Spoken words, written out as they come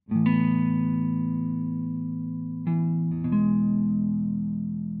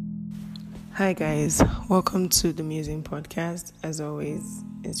Hi guys, welcome to the Musing Podcast. As always,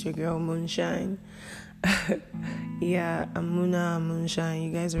 it's your girl Moonshine. Yeah, I'm Muna, I'm Moonshine.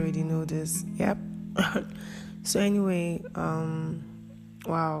 You guys already know this. Yep. So anyway,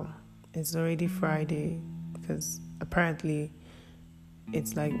 wow, it's already Friday because apparently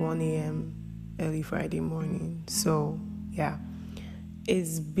it's like 1 a.m. early Friday morning. So yeah,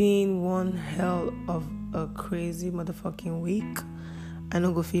 it's been one hell of a crazy motherfucking week. I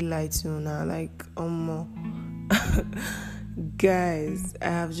don't go feel like to now, like guys, I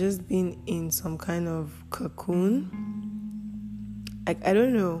have just been in some kind of cocoon. Like I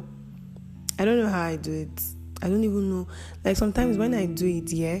don't know how I do it. I don't even know. Like sometimes when I do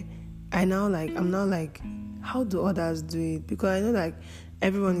it, yeah, I'm now like, how do others do it? Because I know like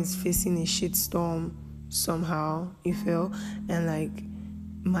everyone is facing a shitstorm somehow, you feel, and like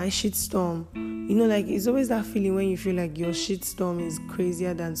my shitstorm, like it's always that feeling when you feel like your shitstorm is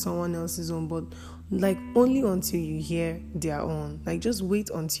crazier than someone else's own, but like only until you hear their own. Like just wait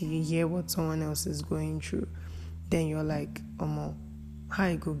until you hear what someone else is going through, then you're like, how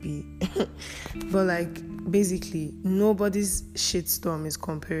it go be? But like basically nobody's shitstorm is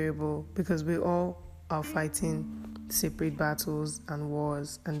comparable because we all are fighting separate battles and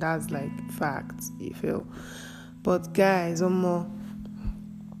wars, and that's like facts, you feel. But guys,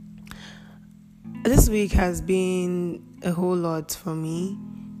 this week has been a whole lot for me.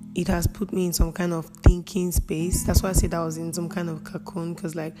 It has put me in some kind of thinking space. That's why I said I was in some kind of cocoon,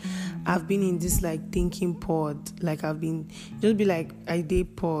 because like I've been in this like thinking pod. Like I've been just be like I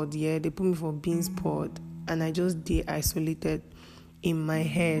did pod, yeah. They put me for beans pod, and I just did isolated in my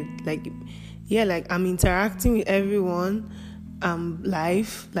head. Like yeah, like I'm interacting with everyone. I'm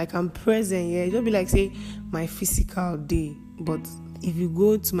live, like I'm present. Yeah, it don't be like say my physical day, but if you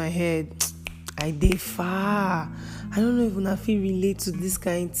go to my head, I dey far. I don't know if una fit relate to this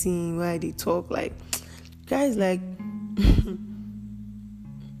kind of thing where they talk like, guys, like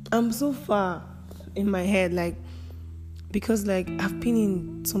I'm so far in my head, like because like I've been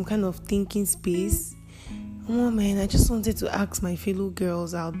in some kind of thinking space. Oh man, I just wanted to ask my fellow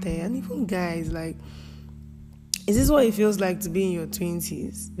girls out there and even guys, like, is this what it feels like to be in your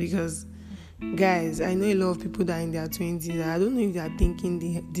 20s? Because guys, I know a lot of people that are in their 20s, and I don't know if they are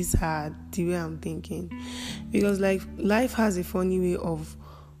thinking this hard the way I'm thinking. Because like life has a funny way of,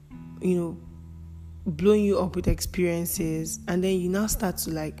 blowing you up with experiences, and then you now start to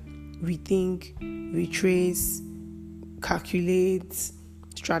like rethink, retrace, calculate,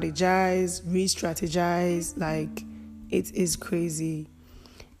 strategize, re-strategize. Like it is crazy.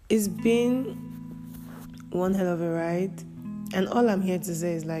 It's been one hell of a ride. And all I'm here to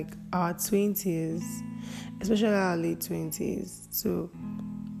say is like our 20s, especially our late 20s, so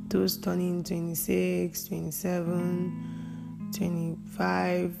those turning 26, 27,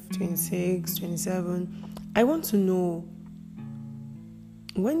 25, 26, 27, I want to know,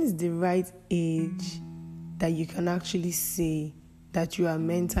 when is the right age that you can actually say that you are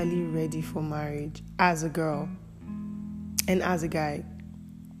mentally ready for marriage as a girl and as a guy?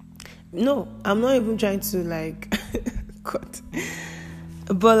 No, I'm not even trying to like God.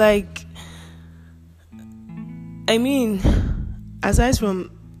 But like, I mean, aside from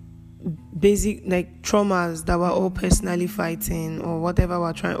basic like traumas that we're all personally fighting or whatever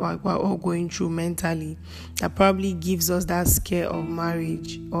we're all going through mentally, that probably gives us that scare of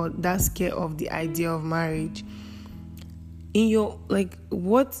marriage or that scare of the idea of marriage. In your like,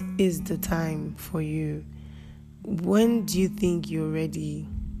 what is the time for you? When do you think you're ready?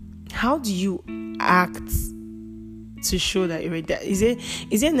 How do you act to show that you're ready? Is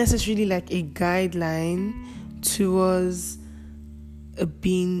it necessarily like a guideline towards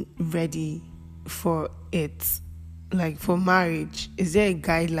being ready for it, like for marriage? Is there a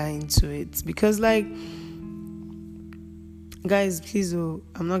guideline to it? Because like, guys, please,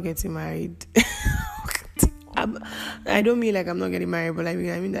 I'm not getting married. I don't mean like I'm not getting married, but I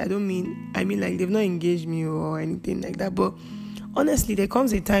mean like they've not engaged me or anything like that. But honestly, there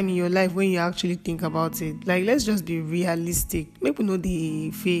comes a time in your life when you actually think about it. Like, let's just be realistic. Make we know the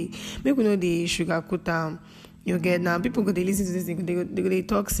make we know the sugarcoat am. You get now. People go they listen to this thing. They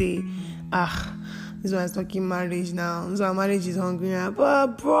talk say, this one is talking marriage now. This one marriage is hungry now.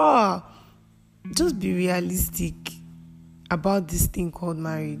 But bro, just be realistic about this thing called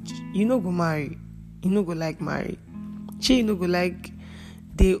marriage. You no go marry. You no go like marry. You no go like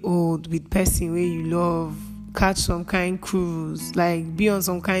day old with person where you love. Catch some kind cruise, like be on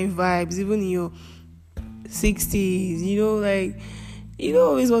some kind vibes, even in your 60s, like you don't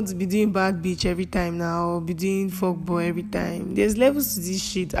always want to be doing bad bitch every time now, or be doing fuckboy every time. There's levels to this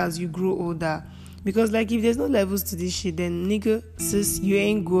shit as you grow older. Because like if there's no levels to this shit, then nigga, sis, you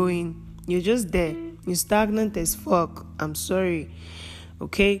ain't growing. You're just there. You're stagnant as fuck. I'm sorry.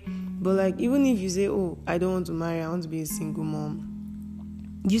 Okay? But like, even if you say, oh, I don't want to marry, I want to be a single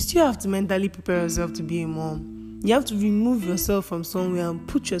mom, you still have to mentally prepare yourself to be a mom. You have to remove yourself from somewhere and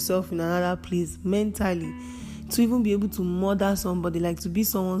put yourself in another place mentally to even be able to mother somebody, like to be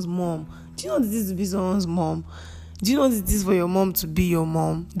someone's mom. Do you know what it is to be someone's mom? Do you know what it is for your mom to be your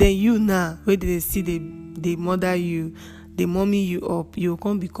mom? Then you now, where they see they mother you, they mommy you up, you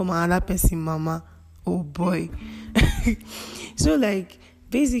can't become another person mama. Oh boy. So like,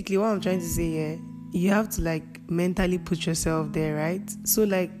 basically what I'm trying to say here, you have to like mentally put yourself there, right? So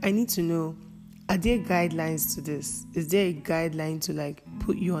like, I need to know, are there guidelines to this? Is there a guideline to like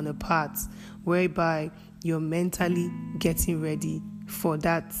put you on a path whereby you're mentally getting ready for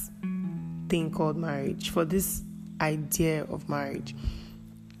that thing called marriage, for this idea of marriage?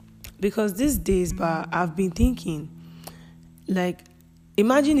 Because these days, but I've been thinking, like,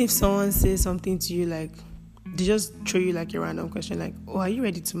 imagine if someone says something to you, like, they just throw you like a random question, like, oh, are you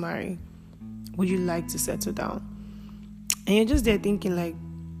ready to marry? Would you like to settle down? And you're just there thinking, like,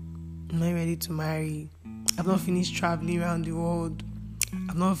 am I ready to marry? I've not finished traveling around the world.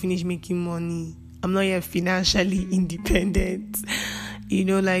 I've not finished making money. I'm not yet financially independent. You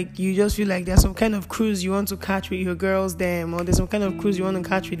know, like, you just feel like there's some kind of cruise you want to catch with your girls, them, or there's some kind of cruise you want to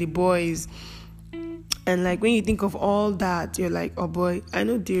catch with the boys. And like, when you think of all that, you're like, oh boy, I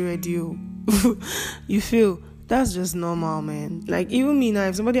know they're ready. You feel that's just normal, man. Like, even me now,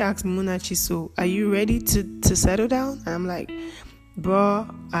 if somebody asks me, Munachi, so are you ready to settle down? And I'm like, bro,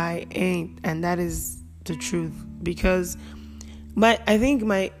 I ain't. And that is the truth. Because I think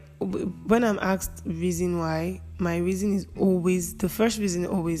when I'm asked reason why, my reason is always, the first reason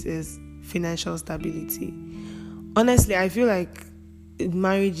always is financial stability. Honestly, I feel like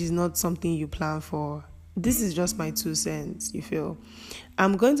marriage is not something you plan for. This is just my 2 cents, you feel.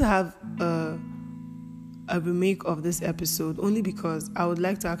 I'm going to have a remake of this episode only because I would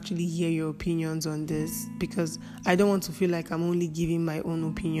like to actually hear your opinions on this, because I don't want to feel like I'm only giving my own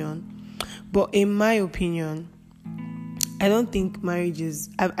opinion. But in my opinion, I don't think marriage is...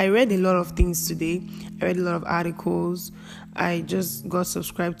 I read a lot of things today. I read a lot of articles. I just got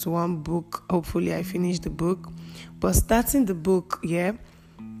subscribed to one book. Hopefully I finished the book. But starting the book,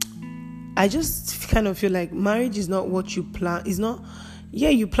 I just kind of feel like marriage is not what you plan. It's not... Yeah,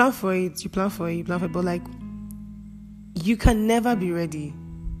 you plan for it. But like, you can never be ready.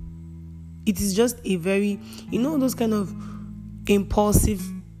 It is just a very... those kind of impulsive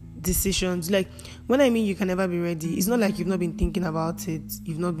decisions. Like, when I mean you can never be ready, it's not like you've not been thinking about it,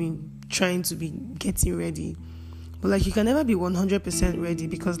 you've not been trying to be getting ready, but like, you can never be 100% ready,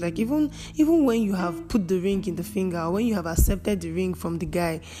 because like, even when you have put the ring in the finger, or when you have accepted the ring from the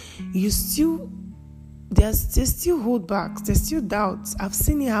guy, there's still holdbacks, there's still doubts. I've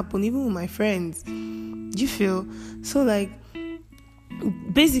seen it happen even with my friends. Do you feel? So like,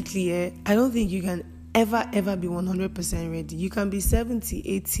 basically, I don't think you can ever be 100% ready. You can be 70,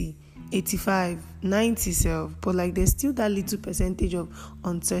 80, 85, 90 self, but like, there's still that little percentage of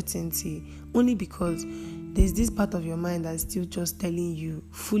uncertainty, only because there's this part of your mind that's still just telling you,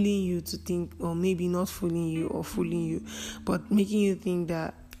 fooling you to think, or maybe not fooling you or fooling you, but making you think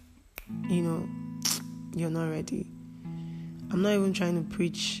that, you're not ready. I'm not even trying to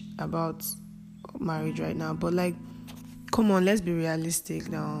preach about marriage right now, but like, come on, let's be realistic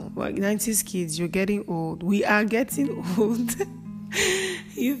now. Like, 90s kids, you're getting old. We are getting old.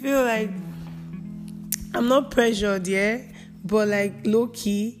 You feel like, I'm not pressured, but like,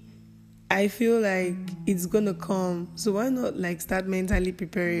 low-key, I feel like it's gonna come. So why not like start mentally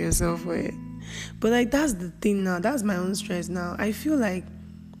preparing yourself for it? But like, that's the thing now. That's my own stress now. I feel like,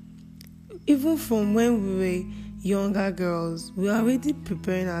 even from when we were younger girls, we are already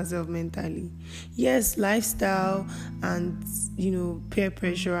preparing ourselves mentally. Yes, lifestyle and peer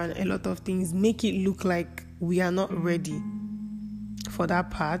pressure and a lot of things make it look like we are not ready for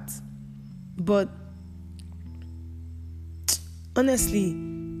that part, but honestly,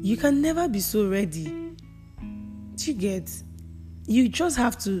 you can never be so ready. Do you get? You just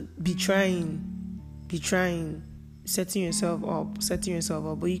have to be trying, setting yourself up,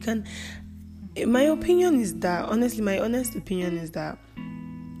 but you can... My opinion is that, honestly, my honest opinion is that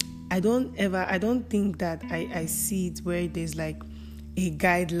I don't think that I see it where there's like a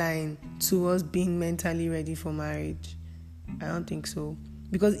guideline towards being mentally ready for marriage. I don't think so.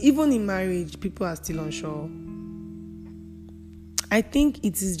 Because even in marriage, people are still unsure. I think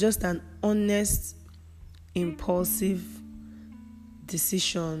it is just an honest, impulsive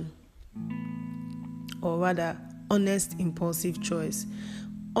decision, or rather, honest, impulsive choice.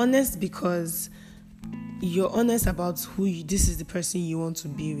 Honest because you're honest about this is the person you want to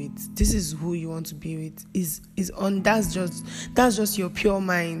be with, this is who you want to be with, is on, that's just your pure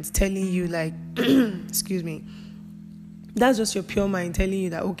mind telling you, like, excuse me, that's just your pure mind telling you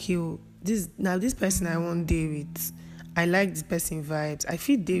that, okay, this person I want to date with, I like this person vibes, I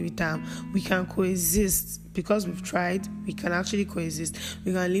feel date with them, we can coexist, because we've tried, we can actually coexist,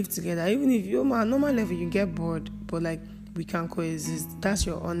 we can live together, even if you're on a normal level you get bored, but like, we can coexist. That's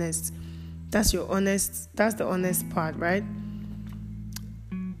the honest part, right?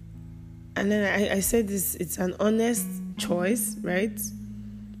 And then I said this, it's an honest choice, right?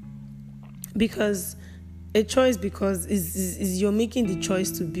 Because a choice, because is you're making the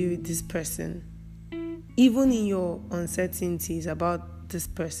choice to be with this person. Even in your uncertainties about this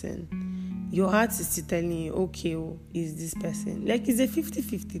person, your heart is still telling you, okay, is this person. Like, it's a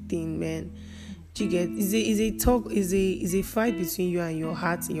 50-50 thing, man. Do you get? Is a fight between you and your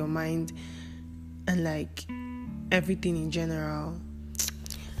heart and your mind, and like everything in general.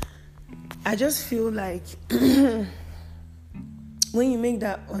 I just feel like when you make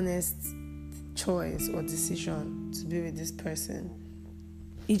that honest choice or decision to be with this person,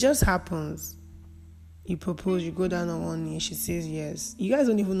 it just happens. You propose, you go down on one knee, she says yes. You guys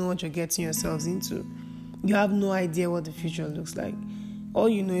don't even know what you're getting yourselves into. You have no idea what the future looks like. All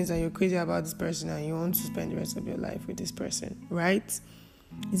you know is that you're crazy about this person and you want to spend the rest of your life with this person, right?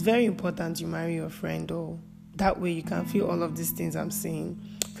 It's very important you marry your friend, though. That way you can feel all of these things I'm saying.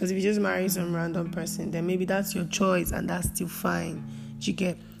 Because if you just marry some random person, then maybe that's your choice and that's still fine. You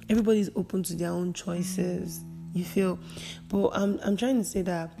get? Everybody's open to their own choices. You feel? But I'm trying to say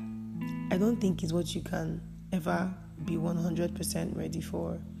that I don't think it's what you can ever be 100% ready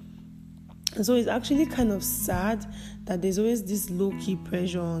for. And so it's actually kind of sad that there's always this low-key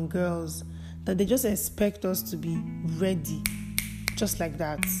pressure on girls that they just expect us to be ready, just like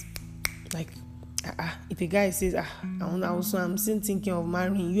that. Like, if a guy says, I'm still thinking of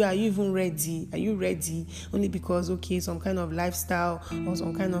marrying you, are you even ready? Are you ready? Only because, okay, some kind of lifestyle or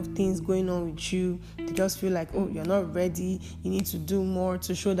some kind of things going on with you, they just feel like, oh, you're not ready. You need to do more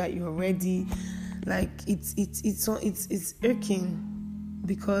to show that you're ready. Like, it's irking,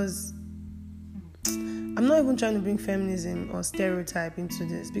 because I'm not even trying to bring feminism or stereotype into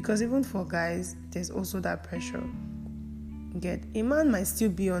this, because even for guys, there's also that pressure. A man might still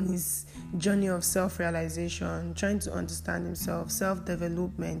be on his journey of self-realization, trying to understand himself,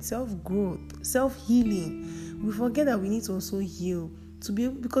 self-development, self-growth, self-healing. We forget that we need to also heal to be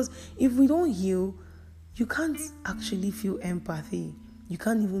able, because if we don't heal, you can't actually feel empathy. You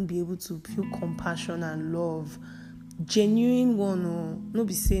can't even be able to feel compassion and love. Genuine one, no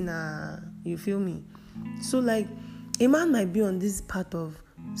be saying, you feel me? So like, a man might be on this path of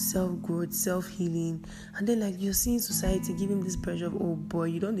self-growth, self-healing, and then like you're seeing society give him this pressure of, oh boy,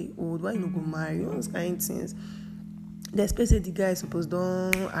 you don't be old, why you not go marry? You know those kind of things. They expect the guy is supposed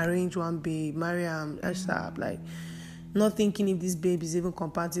don't arrange one babe, marry him, ASAP, like not thinking if this babe is even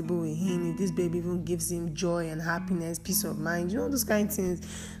compatible with him, if this babe even gives him joy and happiness, peace of mind, you know those kind of things.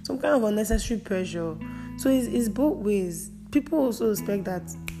 Some kind of unnecessary pressure. So it's both ways. People also expect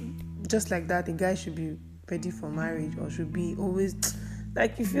that just like that, a guy should be ready for marriage or should be always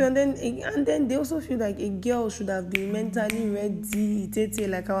like, you feel, and then they also feel like a girl should have been mentally ready,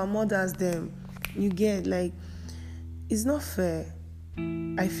 like our mothers them. You get, like, it's not fair.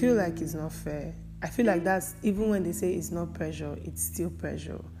 I feel like it's not fair. I feel like that's, even when they say it's not pressure, it's still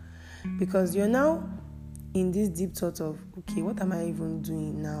pressure, because you're now in this deep thought of, okay, what am I even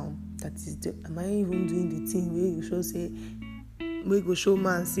doing now? Am I even doing the thing where you should say, we go show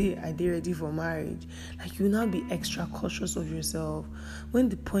man say I did ready for marriage? Like, you now be extra cautious of yourself, when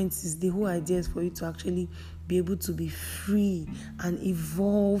the point is, the whole idea is for you to actually be able to be free and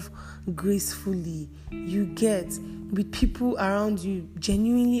evolve gracefully. You get, with people around you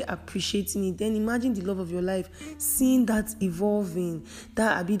genuinely appreciating it. Then imagine the love of your life, seeing that evolving,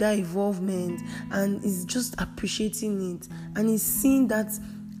 that evolvement, and is just appreciating it, and is seeing that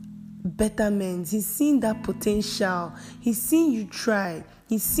betterment, he's seeing that potential, he's seeing you try,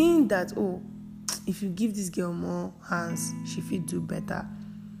 he's seeing that, oh, if you give this girl more hands, she will do better.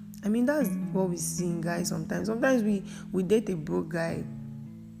 I mean, that's what we see in guys sometimes. Sometimes we date a broke guy,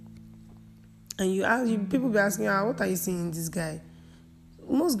 and people be asking, what are you seeing in this guy?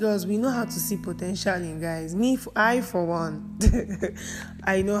 Most girls, we know how to see potential in guys. I for one,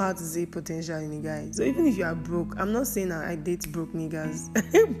 I know how to see potential in a guy. So even if you are broke, I'm not saying I date broke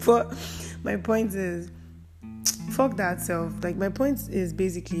niggas, but my point is, fuck that self. Like, my point is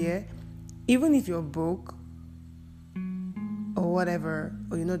basically, even if you're broke or whatever,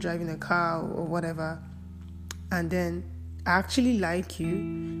 or you're not driving a car or whatever, and then I actually like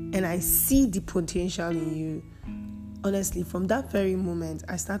you, and I see the potential in you, honestly, from that very moment,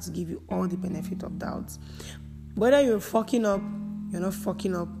 I start to give you all the benefit of doubt. Whether you're fucking up, you're not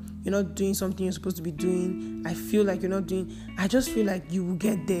fucking up, you're not doing something you're supposed to be doing, I feel like you're not doing, I just feel like you will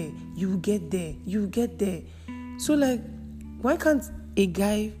get there, you will get there, you will get there. So like, why can't a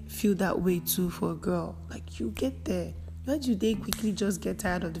guy feel that way too for a girl? Like, you get there. Why do they quickly just get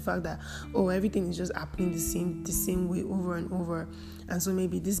tired of the fact that, oh, everything is just happening the same way over and over, and so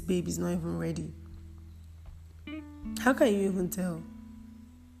maybe this baby's not even ready? How can you even tell?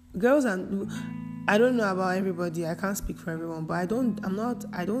 Girls, and I don't know about everybody, I can't speak for everyone, but I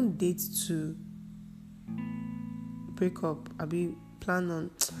don't date to break up. I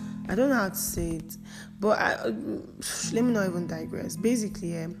don't know how to say it, but let me not even digress.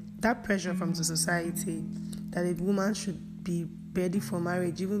 Basically, that pressure from the society that a woman should be ready for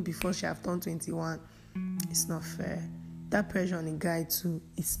marriage even before she have turned 21, it's not fair. That pressure on a guy too,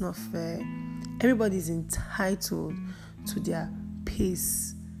 it's not fair. Everybody is entitled to their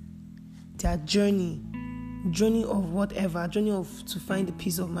pace, their journey of whatever, to find the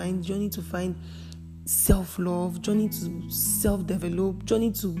peace of mind, journey to find self-love, journey to self-develop,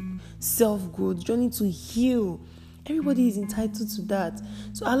 journey to self-growth, journey to heal. Everybody is entitled to that.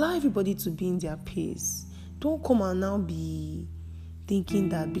 So allow everybody to be in their pace. Don't come and now be thinking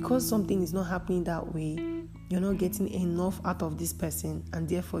that because something is not happening that way, you're not getting enough out of this person, and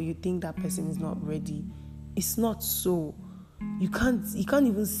therefore you think that person is not ready. It's not so. You can't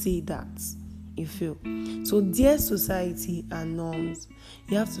even say that, you feel. So dear society and norms,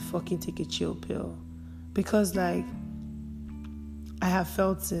 you have to fucking take a chill pill. Because like, I have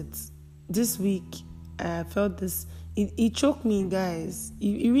felt it. This week, I have felt this. It choked me, guys.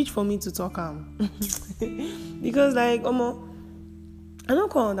 It reached for me to talk because like, I don't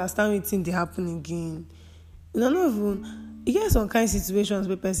quite understand what thing they happen again. You know, even you get some kind of situations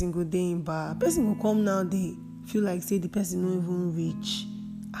where person go day in bar, person go come now, they feel like say the person don't even reach.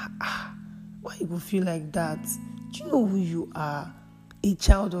 Why you go feel like that? Do you know who you are? A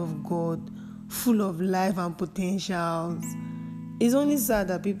child of God, full of life and potentials. It's only sad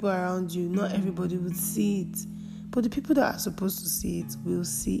that people around you, not everybody would see it, but the people that are supposed to see it will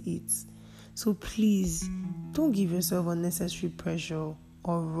see it. So please, don't give yourself unnecessary pressure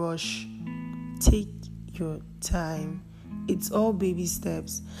or rush. Take your time. It's all baby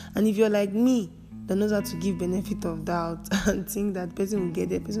steps. And if you're like me, that knows how to give benefit of doubt and think that person will get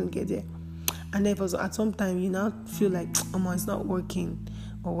there, and then at some time you now feel like, it's not working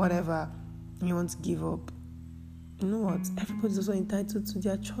or whatever, and you want to give up. You know what? Everybody's also entitled to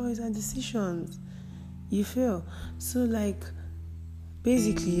their choice and decisions. You feel? So like,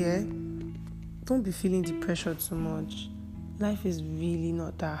 basically, don't be feeling the pressure too much. Life is really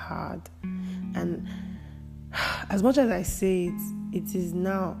not that hard. And as much as I say it, it is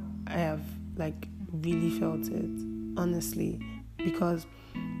now I have like really felt it, honestly. Because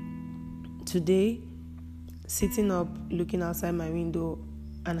today, sitting up, looking outside my window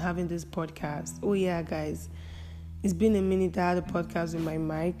and having this podcast. Oh yeah, guys. It's been a minute I had a podcast with my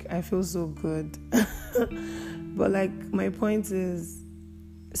mic. I feel so good. But like, my point is,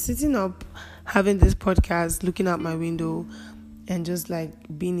 sitting up, having this podcast, looking out my window, and just like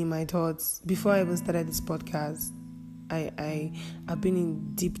being in my thoughts. Before I even started this podcast, I've been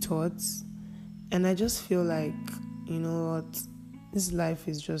in deep thoughts, and I just feel like, you know what, this life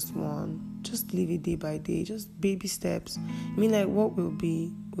is just one. Just live it day by day, just baby steps. I mean, like, what will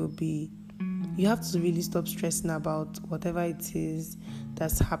be, will be. You have to really stop stressing about whatever it is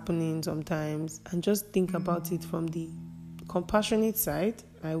that's happening sometimes, and just think about it from the compassionate side,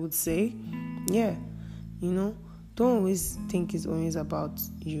 I would say. Yeah, you know, don't always think it's always about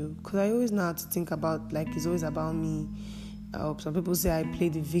you, because I always know how to think about like it's always about me. Some people say I play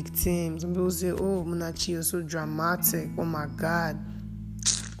the victim. Some people say, oh, Munachi, you're so dramatic. Oh my God.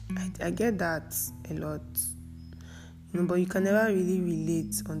 I get that a lot. You know, but you can never really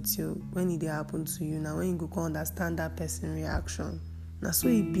relate until when it happen to you. Now, when you go understand that person's reaction. Now, so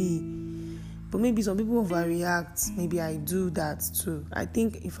it be. But maybe some people overreact. Maybe I do that too. I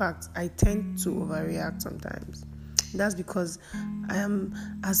think, in fact, I tend to overreact sometimes. That's because I am,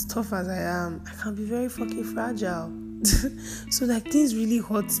 as tough as I am, I can be very fucking fragile. So, like, things really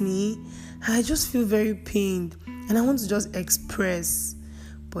hurt me. And I just feel very pained. And I want to just express.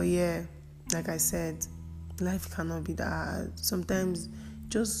 But yeah, like I said, life cannot be that hard. Sometimes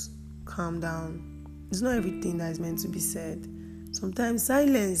just calm down. It's not everything that is meant to be said. Sometimes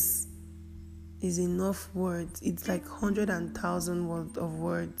silence is enough words. It's like 100,000 words of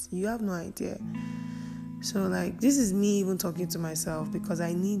words. You have no idea. So like, this is me even talking to myself, because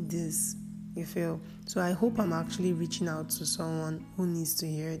I need this. You feel? So I hope I'm actually reaching out to someone who needs to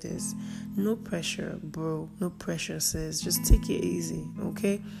hear this. No pressure, bro. No pressure, sis. Just take it easy,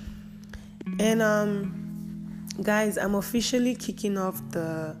 okay? And guys, I'm officially kicking off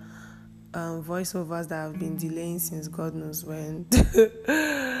the voiceovers that I've been delaying since God knows when.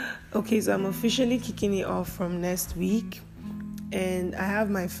 Okay, so I'm officially kicking it off from next week, and I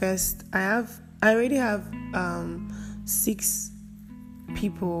already have 6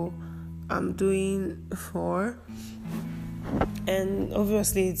 people. I'm doing 4, and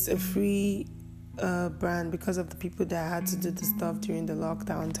obviously it's a free brand because of the people that had to do the stuff during the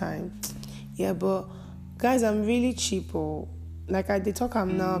lockdown time. Yeah, but guys, I'm really cheap. Like I did talk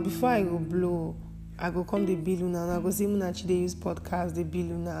am now. Before I go blow, I go come the bill now. I go see Munachi they use podcast the bill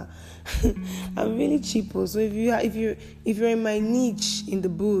now. I'm really cheap. So if you're in my niche in the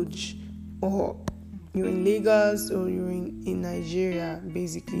bush, or you're in Lagos, or you're in Nigeria,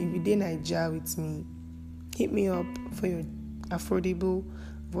 basically, if you're in Nigeria with me, hit me up for your affordable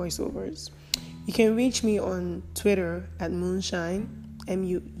voiceovers. You can reach me on Twitter at Moonshine,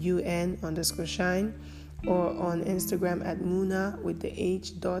 MUN_shine, or on Instagram at Muna with the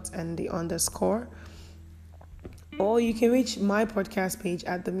H dot and the underscore. Or you can reach my podcast page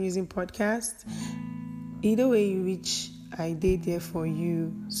at The Musing Podcast. Either way you reach, I did there for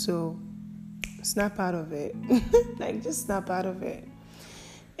you. So snap out of it. Like, just snap out of it.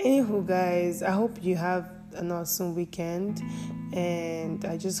 Anywho, guys, I hope you have an awesome weekend, and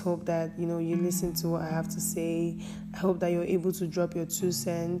I just hope that you listen to what I have to say. I hope that you're able to drop your 2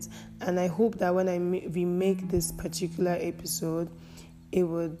 cents, and I hope that when we make this particular episode, it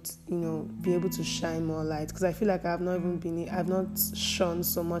would be able to shine more light, because I feel like I've not shone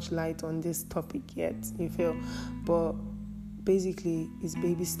so much light on this topic yet, you feel. But basically it's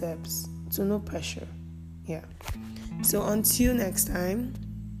baby steps, so no pressure. Yeah, so until next time,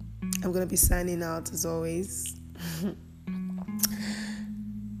 I'm gonna be signing out as always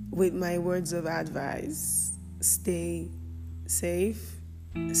with my words of advice. Stay safe,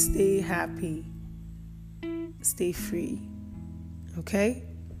 stay happy, stay free. Okay?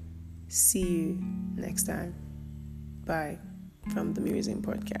 See you next time. Bye from The Musing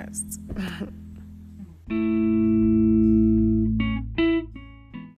Podcast.